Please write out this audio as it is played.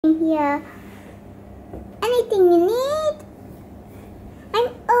sitting here. Anything you need?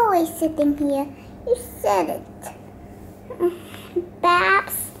 I'm always sitting here. You said it.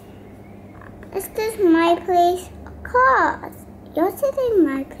 Babs, is this my place? Of course. You're sitting in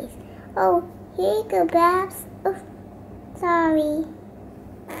my place. Oh, here you go, Babs. Oh, sorry.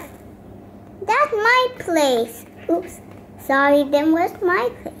 That's my place. Oops. Sorry, then where's my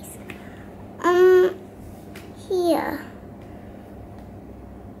place? Here.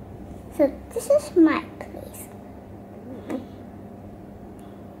 So this is my place.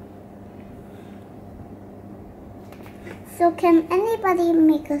 So can anybody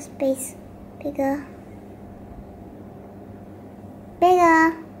make a space bigger?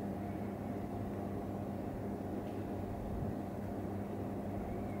 Bigger.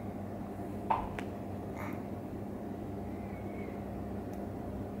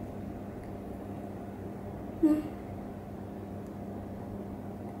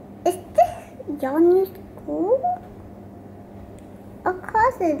 Is this your new school? Of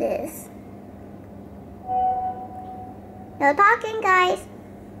course it is. No talking, guys.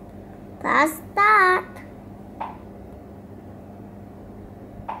 Let's start.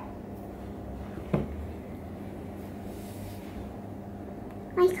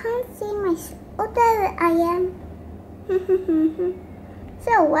 I can't see my... Oh, there I am.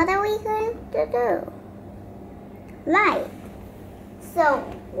 So, what are we going to do? Light. So,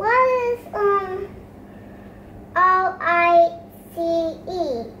 what is R-I-C-E?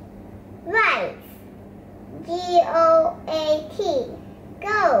 Right. G-O-A-T.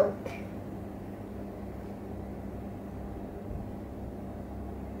 Goat.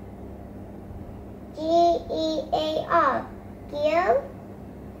 G-E-A-R. Gear.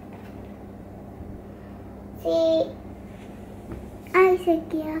 C. I said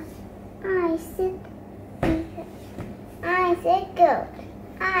gear. I said goat.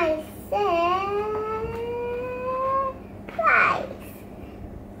 I said rice.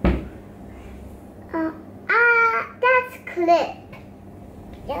 That's clip.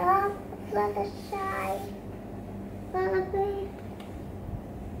 Yeah, Fluttershy. Flutterby.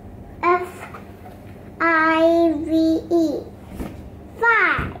 F-I-V-E.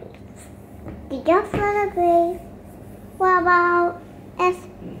 5. Did you Flutterby? What about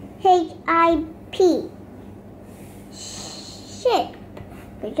S-H-I-P? Ship.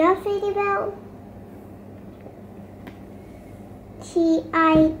 Good job, Sadie Bell.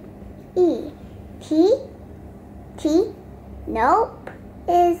 T-I-E. T? T? Nope.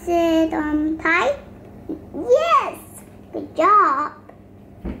 Is it tie? Yes. Good job.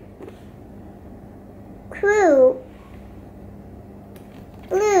 Crew.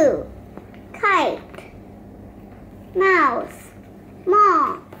 Blue. Kite. Mouse.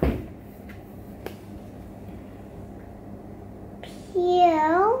 Mom.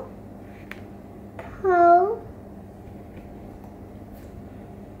 Peel. Po.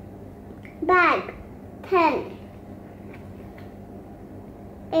 Bag. 10.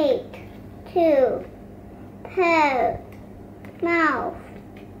 8. 2. Pear. Mouth.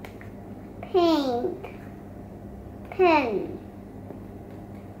 Paint. Pen.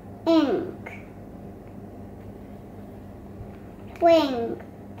 Ink. Wing.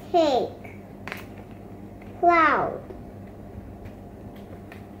 Cake. Cloud.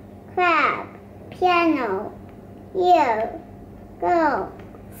 Crab. Piano. Year. Girl.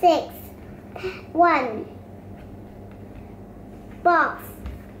 6. 1. Box.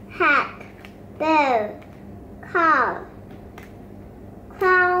 Hat. Bear. Car.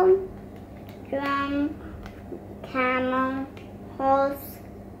 Clown. Drum. Camel. Horse.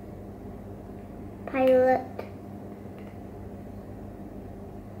 Pilot.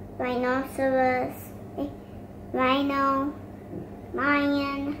 Rhinoceros. Rhino.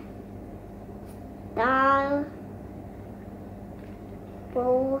 Lion. Star.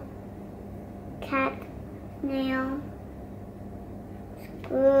 Bull. Cat. Snail.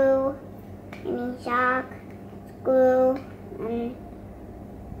 Screw. Shark. Screw. And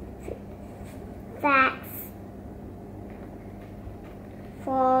fax.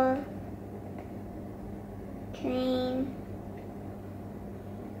 4. Train.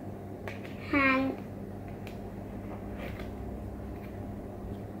 Hand.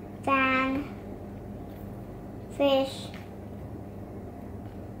 Fan. Fish.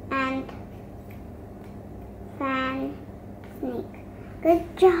 And fan. Snake. Good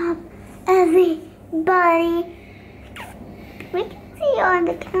job, everybody. We can see you on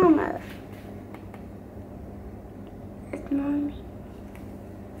the camera. It's Mommy.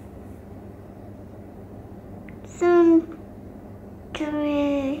 Soon,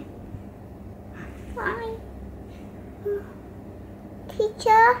 3. Fine.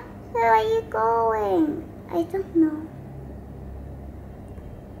 Teacher. Where are you going? I don't know.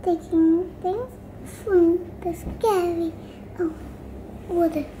 Taking things from the scary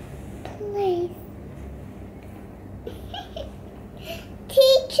water place.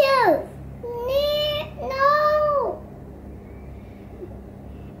 Teacher! No!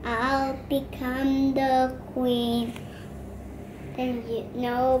 I'll become the queen. Then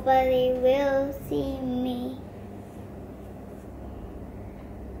nobody will see me.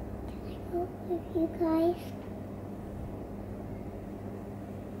 Can I go with you guys?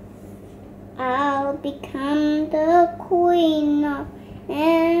 I'll become the queen of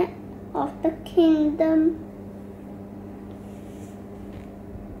the kingdom.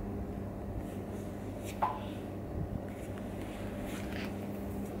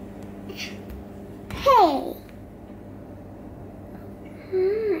 Hey!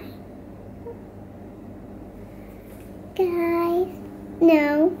 Hi. Guys,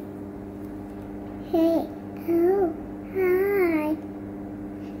 no. Hey, oh, hi.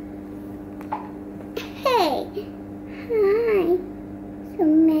 Hey, hi. So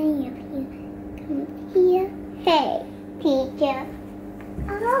many of you come here. Hey, teacher.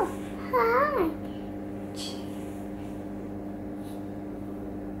 Oh, hi.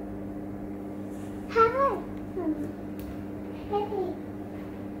 Hi. Hey.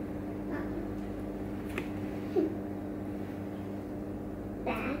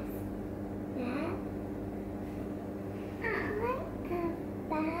 That's that. I'm a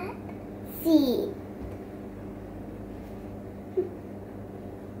bad seed.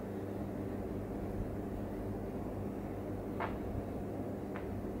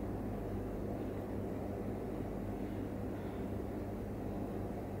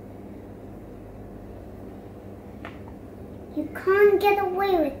 You can't get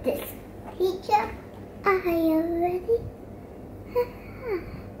away with this, teacher. Are you ready?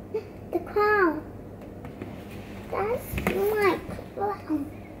 The crown. That's my crown.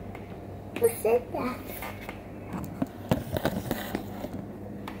 Who said that?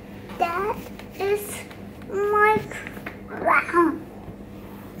 That is my crown.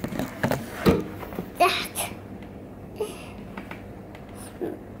 That is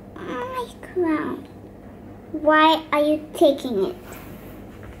my crown. Why are you taking it?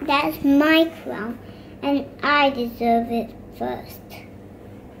 That's my crown, and I deserve it first.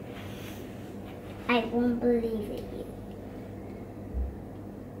 I won't believe it.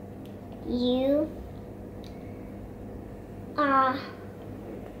 You are.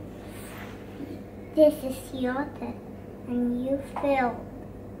 This is your turn, and you failed.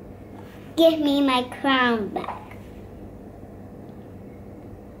 Give me my crown back.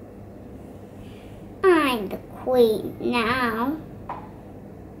 I'm the queen now.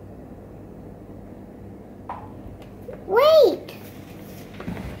 Wait!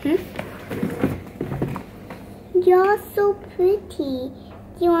 You're so pretty. Do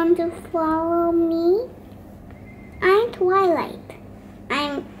you want to follow me? I'm Twilight.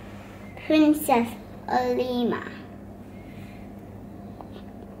 I'm Princess Alima.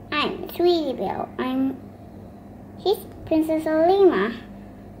 I'm Sweetie Belle. She's Princess Alima.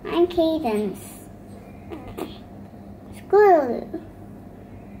 I'm Cadence. Squirrel.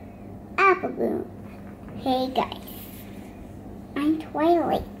 Apple Bloom. Hey guys. I'm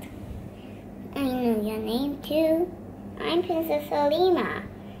Twilight. I know your name too. I'm Princess Alima.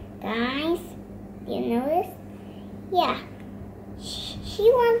 Guys, do you know this? Yeah. She's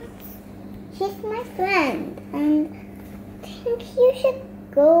my friend. And I think you should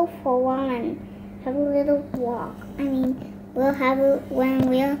go for one. Have a little walk. We'll have a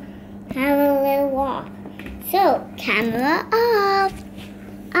little walk. So, camera off.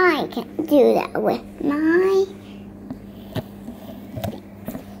 I can do that with my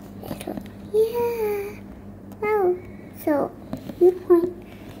yeah. Oh, so you point,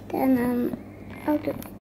 then I'll do it.